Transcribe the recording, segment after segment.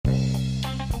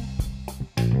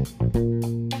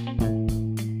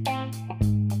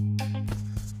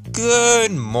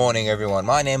Good morning, everyone.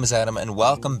 My name is Adam, and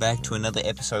welcome back to another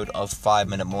episode of 5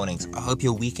 Minute Mornings. I hope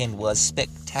your weekend was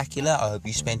spectacular. I hope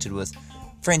you spent it with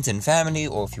friends and family,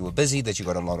 or if you were busy, that you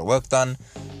got a lot of work done.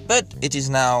 But it is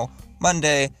now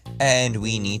Monday, and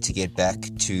we need to get back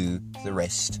to the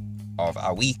rest of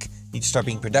our week. Need to start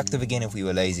being productive again if we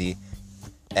were lazy,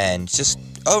 and just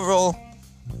overall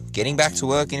getting back to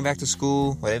work, getting back to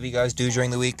school, whatever you guys do during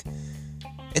the week.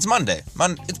 It's Monday.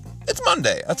 It's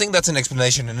Monday. I think that's an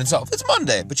explanation in itself. It's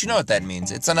Monday, but you know what that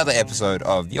means. It's another episode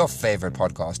of your favorite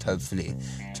podcast, hopefully.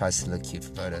 Tries to look cute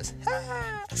for photos.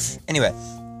 Anyway,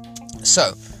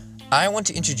 so I want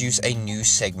to introduce a new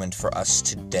segment for us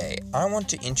today. I want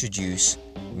to introduce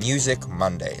Music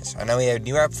Mondays. I know we had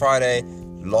New App Friday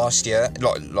last year.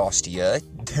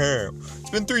 Damn. It's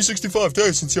been 365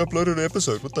 days since you uploaded an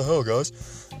episode. What the hell, guys?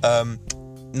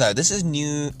 No, this is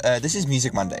new. This is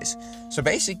Music Mondays. So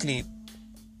basically,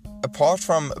 apart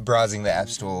from browsing the App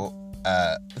Store,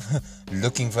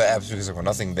 looking for apps because I've got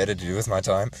nothing better to do with my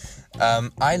time,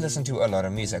 I listen to a lot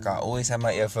of music. I always have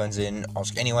my earphones in.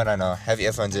 Ask anyone I know, have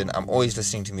earphones in. I'm always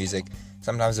listening to music.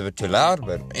 Sometimes a bit too loud,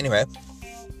 but anyway.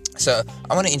 So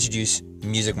I want to introduce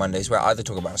Music Mondays, where I either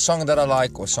talk about a song that I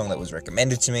like or a song that was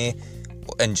recommended to me,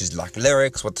 and just like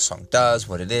lyrics, what the song does,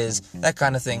 what it is, that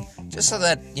kind of thing, just so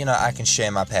that, I can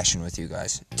share my passion with you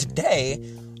guys.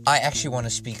 Today, I actually want to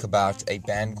speak about a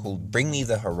band called Bring Me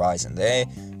the Horizon. They're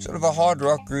sort of a hard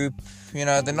rock group.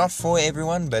 They're not for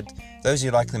everyone, but those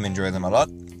who like them enjoy them a lot,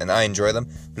 and I enjoy them.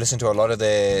 Listen to a lot of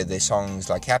their songs,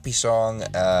 like Happy Song,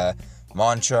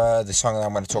 Mantra, the song that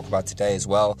I'm going to talk about today as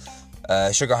well,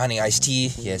 Sugar Honey Iced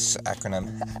Tea, yes,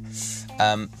 acronym.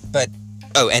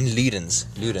 And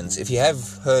Ludens. If you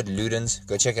have heard Ludens,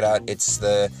 go check it out. It's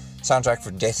the soundtrack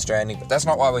for Death Stranding, but that's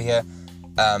not why we're here.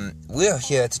 We're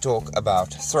here to talk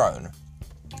about Throne.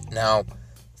 Now,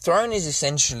 Throne is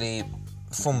essentially,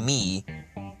 for me,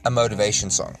 a motivation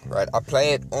song, right? I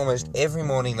play it almost every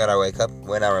morning that I wake up,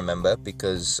 when I remember,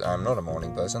 because I'm not a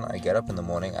morning person. I get up in the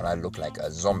morning and I look like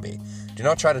a zombie. Do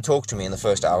not try to talk to me in the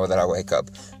first hour that I wake up,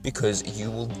 because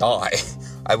you will die.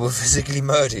 I will physically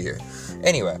murder you.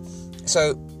 Anyway,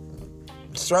 so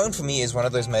Throne for me is one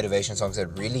of those motivation songs that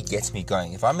really gets me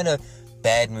going. If I'm in a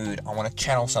bad mood, I want to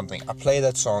channel something, I play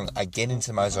that song, I get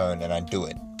into my zone, and I do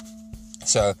it.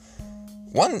 So,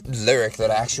 one lyric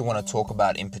that I actually want to talk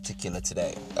about in particular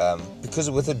today, because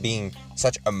with it being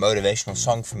such a motivational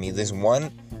song for me, there's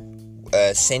one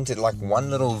centered, like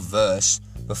one little verse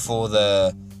before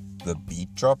the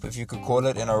beat drop, if you could call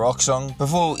it, in a rock song,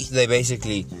 before they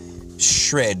basically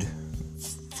shred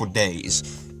for days,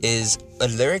 is a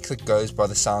lyric that goes by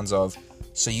the sounds of,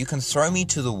 "So you can throw me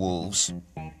to the wolves,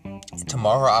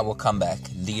 tomorrow I will come back,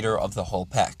 leader of the whole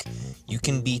pack. You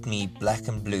can beat me black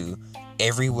and blue,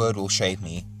 every word will shape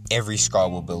me, every scar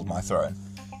will build my throne."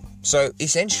 So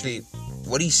essentially,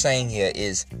 what he's saying here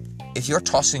is, if you're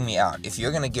tossing me out, if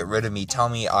you're going to get rid of me, tell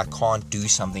me I can't do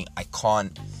something, I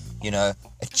can't,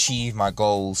 achieve my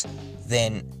goals,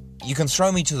 then you can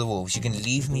throw me to the wolves, you can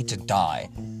leave me to die.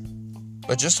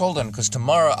 But just hold on, because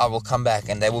tomorrow I will come back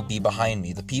and they will be behind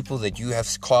me. The people that you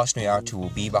have cast me out to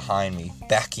will be behind me,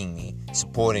 backing me,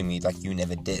 supporting me like you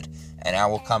never did. And I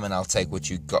will come and I'll take what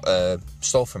you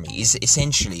stole from me,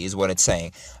 essentially is what it's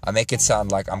saying. I make it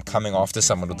sound like I'm coming after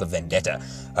someone with a vendetta.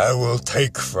 I will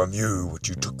take from you what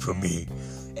you took from me.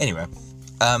 Anyway,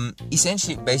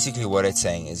 essentially, basically what it's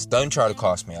saying is, don't try to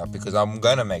cast me out, because I'm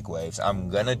going to make waves. I'm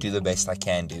going to do the best I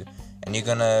can do. And you're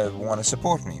going to want to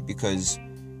support me, because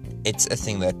it's a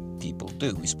thing that people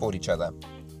do. We support each other.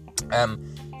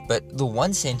 But the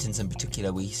one sentence in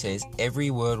particular where he says, "Every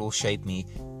word will shape me,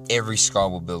 every scar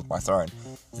will build my throne."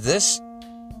 This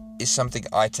is something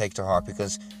I take to heart,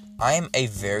 because I am a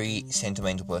very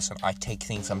sentimental person. I take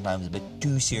things sometimes a bit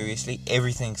too seriously.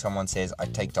 Everything someone says, I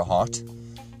take to heart.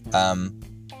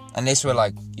 Unless we're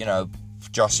like,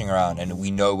 joshing around and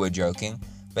we know we're joking.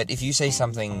 But if you say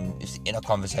something in a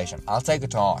conversation, I'll take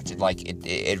it to heart. It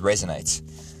resonates.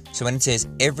 So when it says,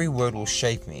 "Every word will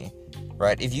shape me,"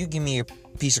 right? If you give me a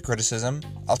piece of criticism,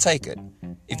 I'll take it.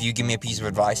 If you give me a piece of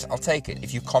advice, I'll take it.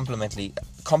 If you compliment me,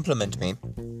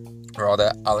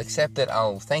 I'll accept it.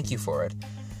 I'll thank you for it.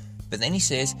 But then he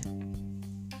says,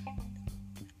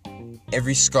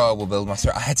 "Every scar will build my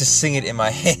throne." I had to sing it in my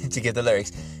head to get the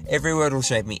lyrics. "Every word will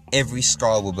shape me, every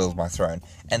scar will build my throne."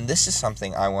 And this is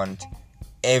something I want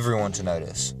everyone to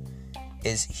notice.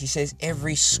 Is he says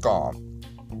every scar.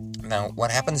 Now,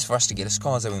 what happens for us to get a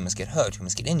scar is that we must get hurt, we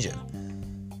must get injured.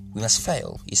 We must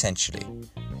fail, essentially.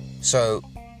 So,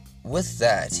 with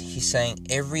that, he's saying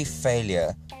every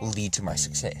failure will lead to my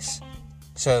success.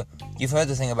 So, you've heard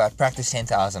the thing about practice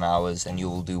 10,000 hours and you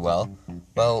will do well.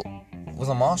 Well, with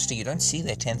a master, you don't see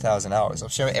their 10,000 hours. I'm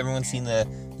sure everyone's seen the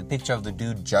picture of the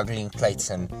dude juggling plates,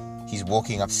 and he's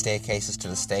walking up staircases to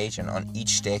the stage, and on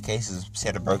each staircase is a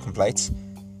set of broken plates.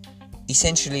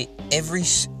 Essentially,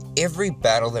 every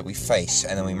battle that we face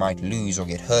and that we might lose or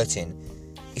get hurt in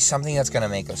is something that's going to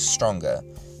make us stronger.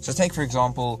 So take, for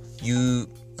example, this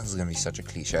is going to be such a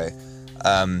cliche,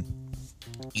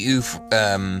 you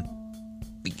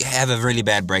have a really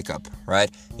bad breakup,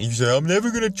 right? And you say, I'm never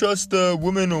going to trust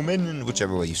women or men,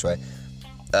 whichever way you say.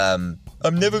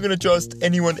 I'm never going to trust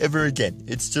anyone ever again.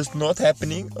 It's just not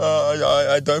happening.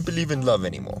 I don't believe in love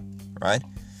anymore, right?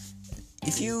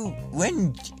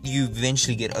 When you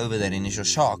eventually get over that initial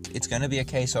shock, it's going to be a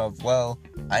case of, well,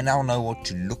 I now know what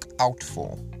to look out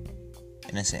for,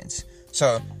 in a sense.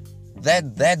 So,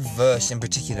 that verse in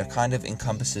particular kind of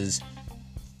encompasses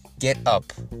get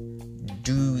up,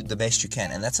 do the best you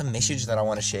can, and that's a message that I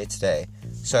want to share today.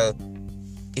 So,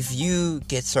 if you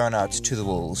get thrown out to the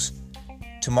wolves,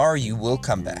 tomorrow you will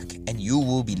come back, and you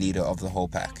will be leader of the whole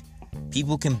pack.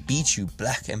 People can beat you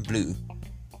black and blue,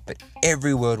 but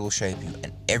every word will shape you,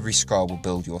 and every scar will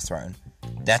build your throne.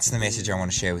 That's the message I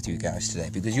want to share with you guys today,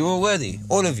 because you are worthy,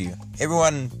 all of you,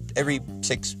 every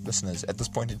 6 listeners at this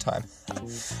point in time,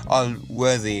 are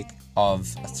worthy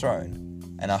of a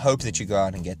throne, and I hope that you go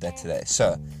out and get that today.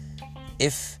 So,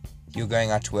 if you're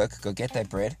going out to work, go get that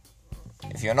bread.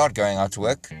 If you're not going out to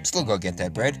work, still go get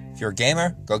that bread. If you're a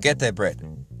gamer, go get that bread.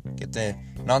 Get the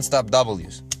non-stop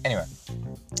W's. Anyway,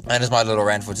 that is my little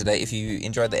rant for today. If you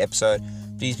enjoyed the episode,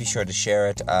 please be sure to share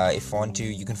it. If you want to,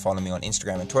 you can follow me on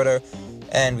Instagram and Twitter,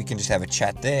 and we can just have a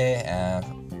chat there.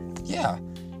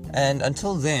 And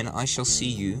until then, I shall see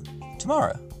you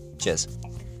tomorrow. Cheers.